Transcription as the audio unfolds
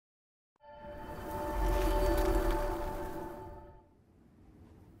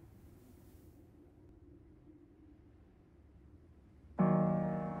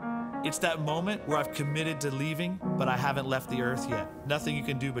It's that moment where I've committed to leaving, but I haven't left the earth yet. Nothing you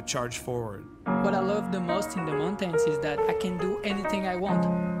can do but charge forward. What I love the most in the mountains is that I can do anything I want.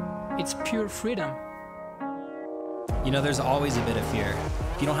 It's pure freedom. You know, there's always a bit of fear.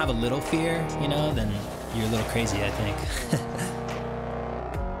 If you don't have a little fear, you know, then you're a little crazy, I think.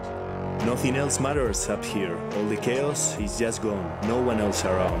 Nothing else matters up here. All the chaos is just gone. No one else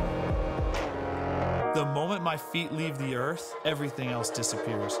around. The moment my feet leave the earth, everything else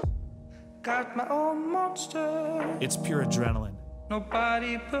disappears. Got my own monster. It's pure adrenaline.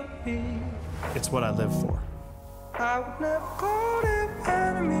 Nobody but me. It's what I live for. I would never call him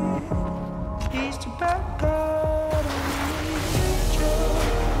enemy. He's too bad, God.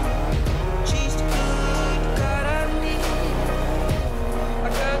 She's too good, God, I need. I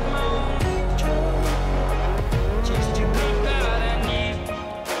got my own angel. She's too good, God, I need.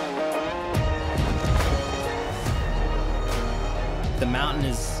 The mountain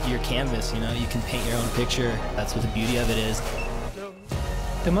is your canvas, you know, you can paint your own picture. That's what the beauty of it is.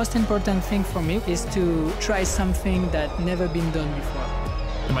 The most important thing for me is to try something that never been done before.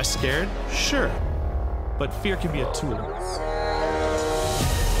 Am I scared? Sure. But fear can be a tool.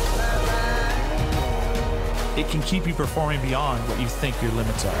 It can keep you performing beyond what you think your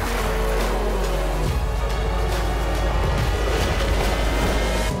limits are.